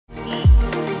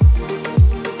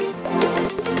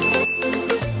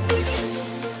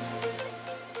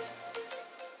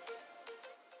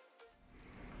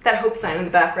apocalypse sign in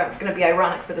the background. It's gonna be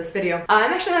ironic for this video.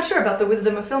 I'm actually not sure about the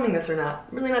wisdom of filming this or not.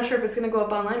 I'm really not sure if it's gonna go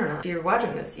up online or not. If you're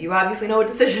watching this, you obviously know what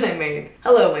decision I made.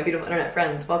 Hello, my beautiful internet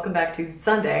friends. Welcome back to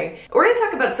Sunday. We're gonna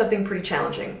talk about something pretty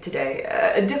challenging today,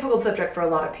 a difficult subject for a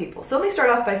lot of people. So let me start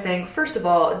off by saying, first of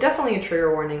all, definitely a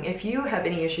trigger warning. If you have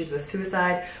any issues with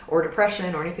suicide or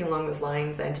depression or anything along those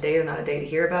lines, and today is not a day to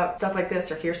hear about stuff like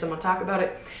this or hear someone talk about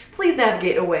it, please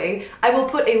navigate away. I will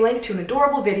put a link to an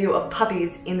adorable video of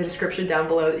puppies in the description down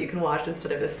below that you can watch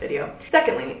instead of this video.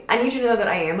 Secondly, I need you to know that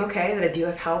I am okay, that I do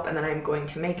have help, and that I'm going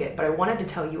to make it. But I wanted to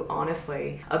tell you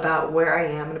honestly about where I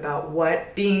am and about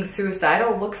what being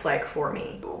suicidal looks like for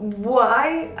me.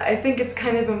 Why? I think it's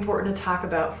kind of important to talk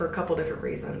about for a couple different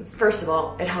reasons. First of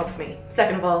all, it helps me.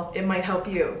 Second of all, it might help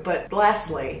you. But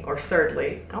lastly, or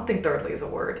thirdly, I don't think thirdly is a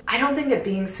word, I don't think that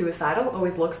being suicidal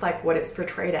always looks like what it's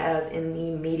portrayed as in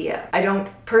the media. I don't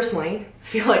personally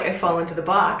feel like I fall into the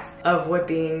box of what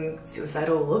being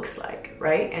suicidal looks like,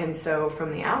 right? And so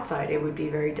from the outside, it would be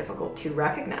very difficult to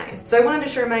recognize. So I wanted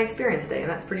to share my experience today, and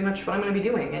that's pretty much what I'm gonna be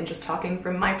doing, and just talking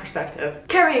from my perspective.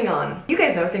 Carrying on. You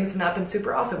guys know things have not been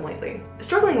super awesome lately.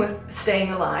 Struggling with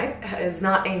staying alive is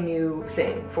not a new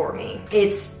thing for me.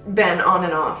 It's been on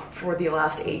and off for the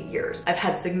last 8 years. I've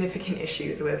had significant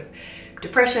issues with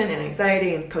depression and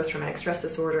anxiety and post-traumatic stress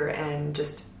disorder, and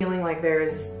just feeling like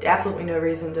there's absolutely no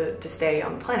reason to stay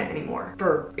on the planet anymore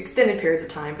for extended periods of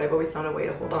time, but I've always found a way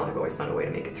to hold on. I've always found a way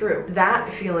to make it through.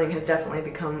 That feeling has definitely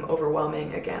become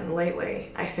overwhelming again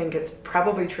lately. I think it's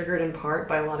probably triggered in part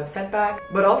by a lot of setback,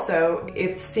 but also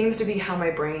it seems to be how my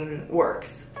brain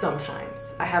works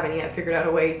sometimes. I haven't yet figured out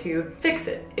a way to fix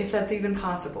it, if that's even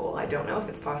possible. I don't know if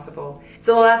it's possible.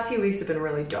 So the last few weeks have been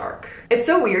really dark. It's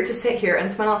so weird to sit here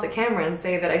and smile at the camera and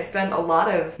say that I spend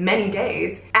many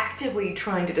days actively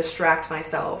trying to distract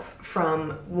myself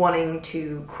from wanting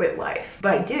to quit life.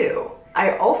 But I do.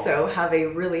 I also have a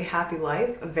really happy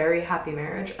life, a very happy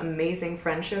marriage, amazing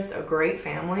friendships, a great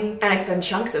family, and I spend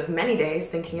chunks of many days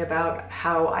thinking about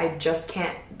how I just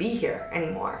can't be here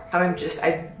anymore. How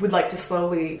I would like to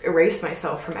slowly erase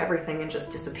myself from everything and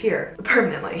just disappear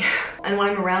permanently. And when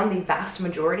I'm around the vast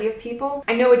majority of people,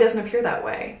 I know it doesn't appear that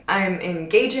way. I'm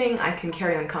engaging, I can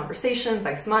carry on conversations,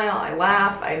 I smile, I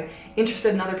laugh, I'm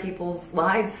interested in other people's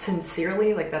lives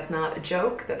sincerely, like that's not a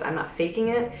joke, I'm not faking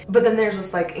it. But then there's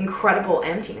this like incredible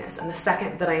emptiness, and the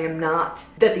second that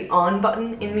that the on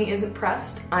button in me isn't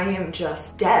pressed, I am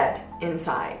just dead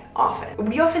inside often.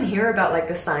 We often hear about like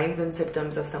the signs and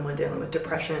symptoms of someone dealing with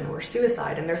depression or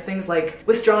suicide, and they're things like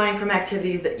withdrawing from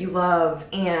activities that you love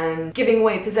and giving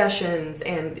away possessions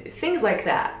and things like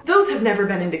that. Those have never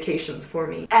been indications for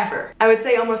me, ever. I would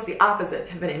say almost the opposite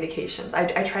have been indications. I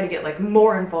try to get like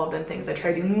more involved in things. I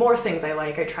try to do more things I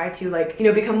like. I try to like, you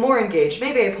know, become more engaged.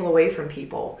 Maybe I pull away from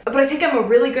people. But I think I'm a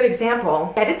really good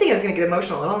example. I didn't think I was gonna get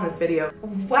emotional at all in this video.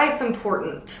 Why it's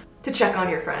important to check on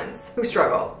your friends who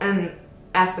struggle and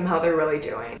ask them how they're really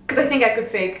doing. Because I think I could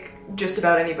fake just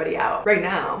about anybody out right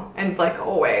now, and like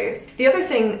always. The other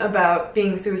thing about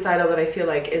being suicidal that I feel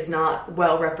like is not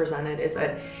well represented is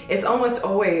that it's almost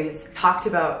always talked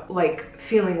about like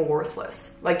feeling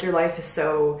worthless, like your life is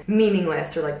so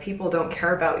meaningless, or like people don't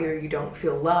care about you, or you don't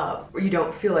feel love, or you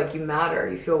don't feel like you matter,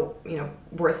 you feel, you know,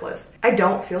 worthless. I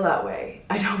don't feel that way.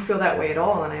 I don't feel that way at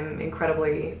all, and I'm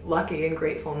incredibly lucky and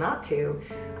grateful not to.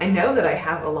 I know that I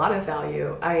have a lot of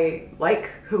value. I like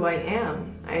who I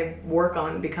am. I work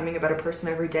on becoming a better person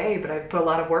every day, but I've put a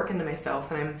lot of work into myself,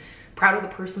 and I'm proud of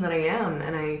the person that I am.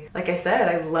 And like I said,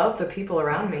 I love the people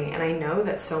around me, and I know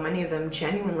that so many of them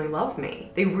genuinely love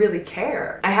me. They really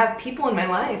care. I have people in my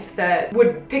life that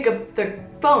would pick up the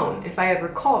phone if I ever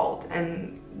called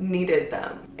and needed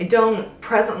them. I don't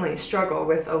presently struggle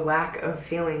with a lack of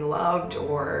feeling loved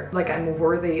or like I'm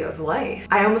worthy of life.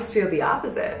 I almost feel the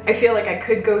opposite. I feel like I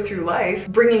could go through life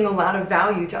bringing a lot of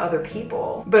value to other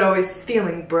people, but always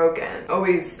feeling broken,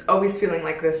 always feeling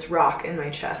like this rock in my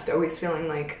chest, always feeling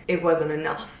like it wasn't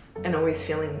enough, and always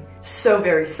feeling so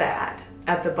very sad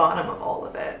at the bottom of all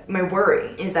of it. My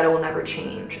worry is that it will never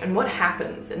change, and what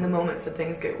happens in the moments that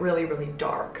things get really, really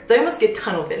dark. So I almost get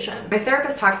tunnel vision. My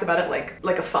therapist talks about it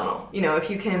like a funnel. You know, if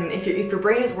your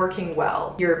brain is working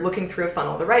well, you're looking through a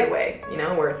funnel the right way, you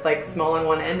know, where it's like small on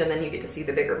one end and then you get to see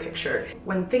the bigger picture.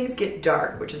 When things get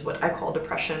dark, which is what I call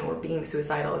depression or being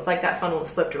suicidal, it's like that funnel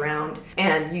is flipped around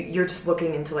and you're just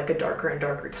looking into like a darker and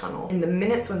darker tunnel. In the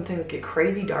minutes when things get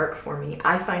crazy dark for me,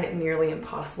 I find it nearly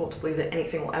impossible to believe that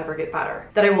anything will ever get better,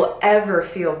 that I will ever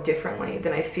feel differently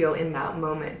than I feel in that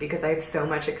moment, because I have so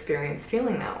much experience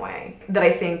feeling that way, that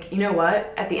I think, you know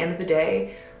what, at the end of the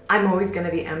day, I'm always gonna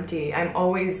be empty. I'm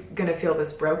always gonna feel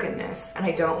this brokenness, and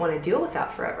I don't want to deal with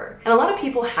that forever. And a lot of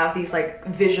people have these like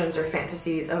visions or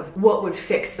fantasies of what would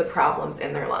fix the problems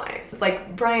in their lives.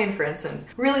 Like Brian, for instance,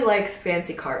 really likes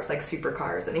fancy cars, like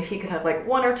supercars, and if he could have like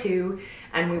one or two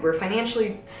and we were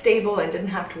financially stable and didn't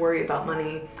have to worry about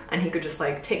money, and he could just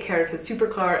like take care of his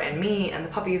supercar and me and the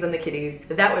puppies and the kitties,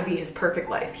 that would be his perfect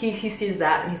life. He sees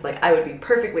that and he's like, I would be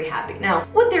perfectly happy. Now,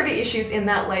 would there be issues in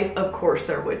that life? Of course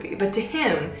there would be. But to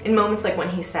him, in moments like when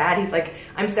he's sad, he's like,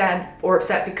 I'm sad or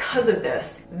upset because of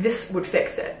this. This would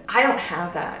fix it. I don't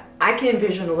have that. I can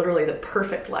envision literally the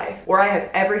perfect life where I have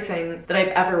everything that I've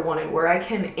ever wanted, where I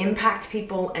can impact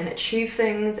people and achieve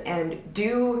things and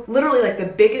do literally like the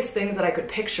biggest things that I could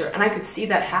picture, and I could see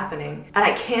that happening, and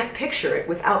I can't picture it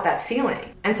without that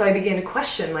feeling. And so I began to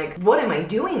question, like, what am I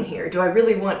doing here? Do I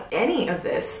really want any of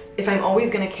this if I'm always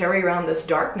going to carry around this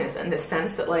darkness and this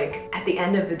sense that like at the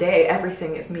end of the day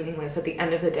everything is meaningless? At the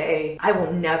end of the day I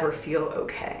will never feel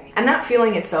okay. And that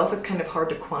feeling itself is kind of hard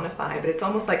to quantify, but it's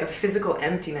almost like a physical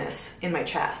emptiness in my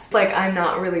chest. Like I'm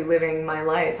not really living my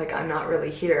life, like I'm not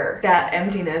really here. That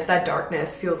emptiness, that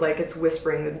darkness feels like it's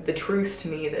whispering the truth to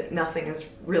me that nothing is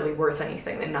really worth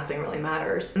anything, that nothing really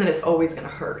matters, and that it's always gonna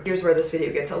hurt. Here's where this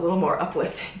video gets a little more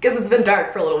uplifting, because it's been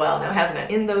dark for a little while now, hasn't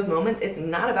it? In those moments, it's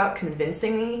not about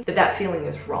convincing me that that feeling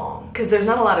is wrong, because there's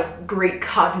not a lot of great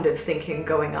cognitive thinking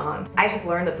going on. I have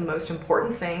learned that the most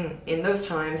important thing in those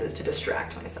times is to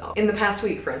distract myself. In the past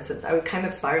week, for instance, I was kind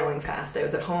of spiraling fast. I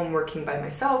was at home working by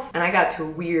myself, and I got to a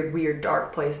weird,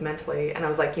 dark place mentally, and I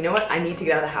was like, you know what? I need to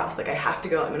get out of the house. Like, I have to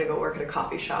go. I'm gonna go work at a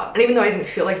coffee shop. And even though I didn't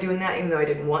feel like doing that, even though I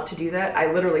didn't want to do that,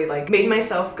 I literally like made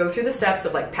myself go through the steps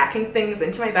of like packing things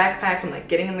into my backpack and like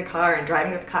getting in the car and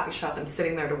driving to the coffee shop and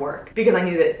sitting there to work, because I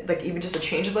knew that like even just a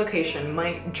change of location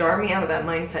might jar me out of that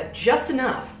mindset just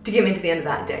enough to get me to the end of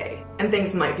that day, and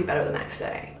things might be better the next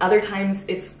day. Other times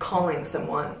it's calling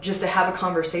someone just to have a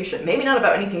conversation, maybe not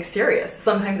about anything serious.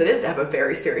 Sometimes it is to have a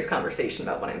very serious conversation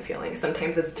about what I'm feeling.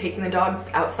 Sometimes it's taking the dogs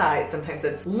outside. Sometimes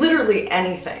it's literally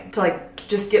anything to like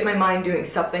just get my mind doing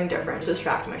something different, to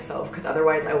distract myself, because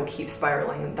otherwise I will keep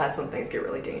spiraling, and that's when things get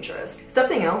really dangerous.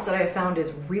 Something else that I found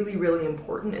is really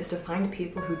important is to find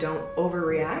people who don't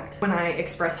overreact when I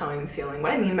express how I'm feeling.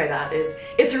 What I mean by that is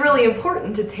it's really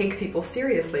important to take people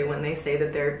seriously when they say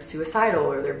that they're suicidal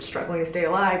or they're struggling to stay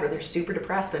alive or they're super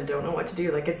depressed and don't know what to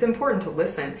do. Like, it's important to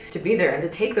listen, to be there, and to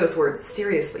take those words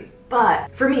seriously.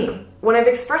 But for me, when I've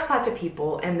expressed that to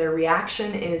people and their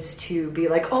reaction is to be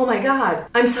like, oh my God,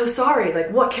 I'm so sorry,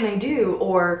 like what can I do?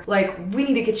 Or like, we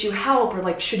need to get you help, or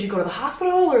like, should you go to the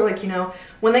hospital? Or like, you know,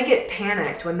 when they get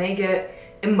panicked, when they get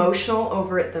emotional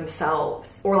over it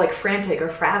themselves, or like frantic or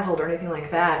frazzled or anything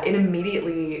like that, it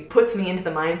immediately puts me into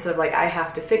the mindset of like, I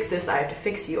have to fix this, I have to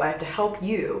fix you, I have to help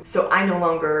you, so I no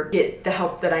longer get the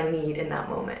help that I need in that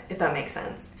moment, if that makes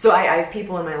sense. So I have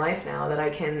people in my life now that I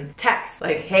can text,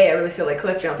 like, hey, I really feel like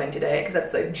cliff jumping today, because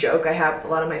that's a joke I have with a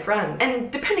lot of my friends.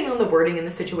 And depending on the wording and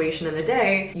the situation and the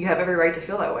day, you have every right to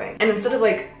feel that way. And instead of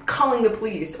like calling the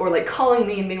police or like calling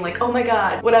me and being like, oh my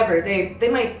God, whatever, they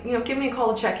might, you know, give me a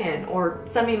call to check in, or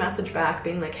send me a message back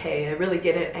being like, hey, I really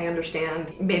get it, I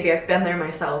understand, maybe I've been there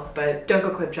myself, but don't go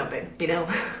cliff jumping, you know?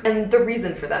 And the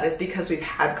reason for that is because we've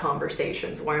had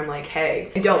conversations where I'm like,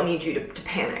 hey, I don't need you to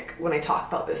panic when I talk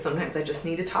about this. Sometimes I just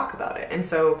need to talk about it. And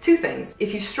so, two things.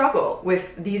 If you struggle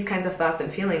with these kinds of thoughts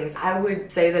and feelings, I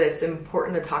would say that it's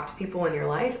important to talk to people in your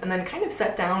life and then kind of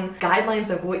set down guidelines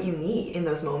of what you need in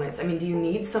those moments. I mean, do you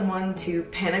need someone to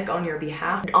panic on your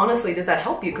behalf? Honestly, does that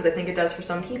help you? Because I think it does for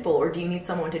some people. Or do you need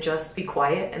someone to just be quiet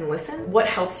and listen? What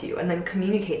helps you? And then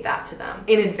communicate that to them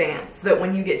in advance, so that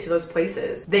when you get to those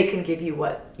places, they can give you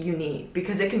what you need.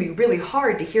 Because it can be really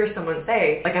hard to hear someone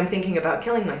say, like, I'm thinking about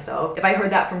killing myself. If I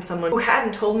heard that from someone who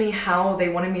hadn't told me how they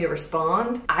wanted me to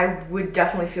respond, I would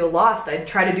definitely feel lost. I'd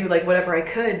try to do like whatever I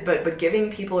could, but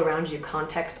giving people around you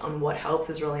context on what helps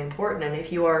is really important. And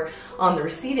if you are on the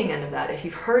receiving end of that, if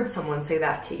you've heard someone say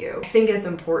that to you, I think it's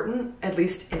important, at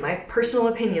least in my personal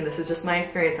opinion, this is just my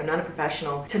experience, I'm not a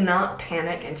professional, to not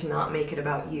panic and to not make it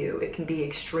about you. It can be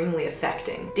extremely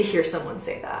affecting to hear someone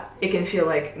say that. It can feel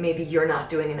like maybe you're not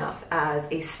doing enough as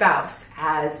a spouse,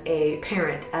 as a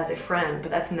parent, as a friend,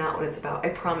 but that's not what it's about. I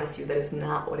promise you that is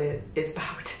not what it is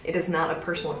about. It is not a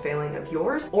personal failing of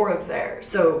yours or of theirs.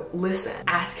 So listen,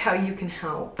 ask how you can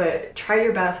help, but try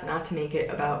your best not to make it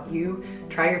about you.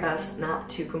 Try your best not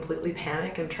to completely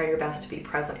panic, and try your best to be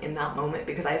present in that moment,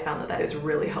 because I found that that is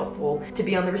really helpful to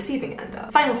be on the receiving end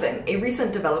of. Final thing, a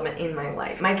recent development in my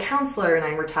life. My counselor and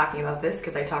I were talking about this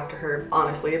because I talked to her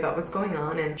honestly about what's going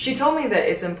on, and she told me that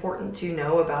it's important to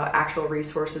know about actual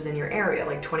resources in your area,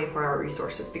 like 24-hour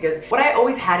resources, because what I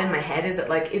always had in my head is that,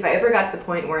 like, if I ever got to the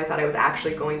point where I thought I was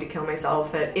actually going to kill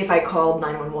myself, that if I called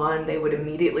 911, they would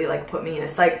immediately like put me in a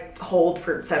psych hold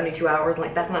for 72 hours, and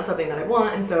like that's not something that I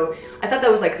want. And so I thought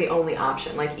that was like the only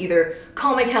option, like either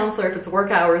call my counselor if it's work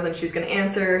hours and she's gonna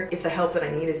answer if the help that I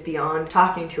need is beyond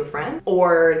talking to a friend,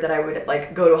 or that I would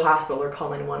like go to a hospital or call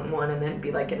 911 and then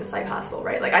be like in a psych hospital,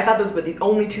 right? Like I thought those were the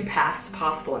only two paths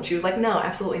possible, and she was like, no,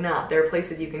 absolutely not. There are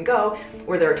places you can go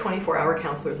where there are 24-hour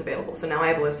counselors available. So now I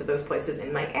have a list of those places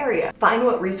in my area. Find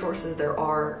what resources there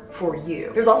are for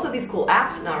you. There's also these cool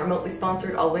apps now, remotely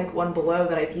sponsored, I'll link one below,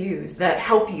 that I've used that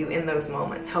help you in those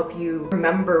moments, help you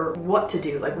remember what to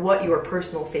do, like what your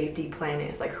personal safety plan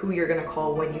is, like who you're gonna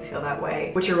call when you feel that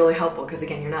way, which are really helpful because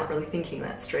again, you're not really thinking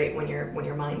that straight when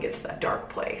your mind gets to that dark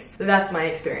place. So that's my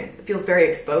experience. It feels very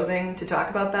exposing to talk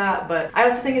about that, but I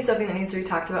also think it's something that needs to be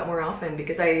talked about more often,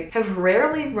 because I have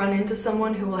rarely run into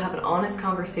someone who will have an honest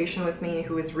conversation with me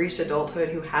who has reached adulthood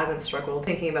who hasn't struggled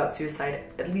thinking about suicide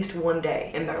at least one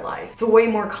day in their life. It's way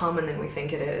more common than we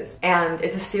think it is, and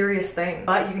it's a serious thing,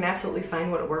 but you can absolutely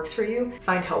find what works for you,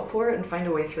 find help for it, and find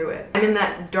a way through it. I'm in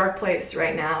that dark place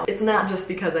right now. It's not just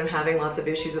because I'm having lots of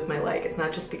issues with my leg. It's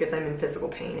not just because I'm in physical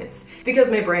pain. It's because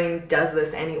my brain does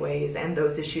this anyways, and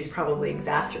those issues probably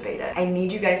exacerbate it. I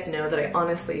need you guys to know that I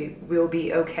honestly will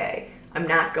be okay. I'm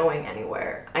not going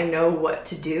anywhere. I know what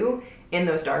to do in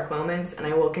those dark moments, and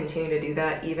I will continue to do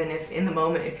that even if in the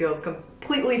moment it feels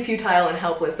completely futile and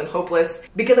helpless and hopeless,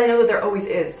 because I know that there always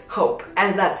is hope,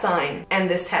 as that sign and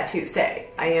this tattoo say.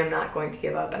 I am not going to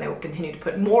give up, and I will continue to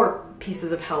put more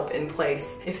pieces of help in place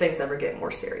if things ever get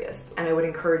more serious. And I would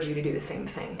encourage you to do the same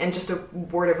thing. And just a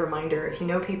word of reminder, if you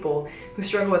know people who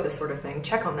struggle with this sort of thing,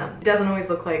 check on them. It doesn't always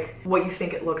look like what you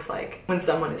think it looks like when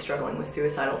someone is struggling with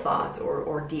suicidal thoughts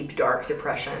or deep, dark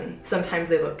depression. Sometimes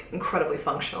they look incredibly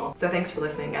functional. So thanks for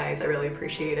listening, guys. I really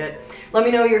appreciate it. Let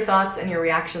me know your thoughts and your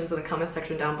reactions in the comment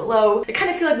section down below. I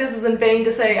kind of feel like this is in vain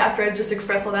to say after I just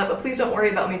expressed all that, but please don't worry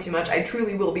about me too much. I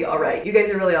truly will be all right. You guys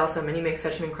are really awesome, and you make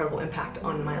such an incredible impact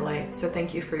on my life. So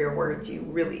thank you for your words. You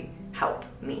really help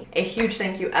me. A huge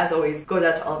thank you, as always, goes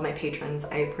out to all of my patrons.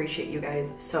 I appreciate you guys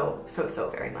so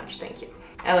very much. Thank you.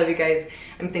 I love you guys.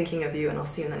 I'm thinking of you, and I'll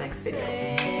see you in the next video.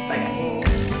 Bye, guys.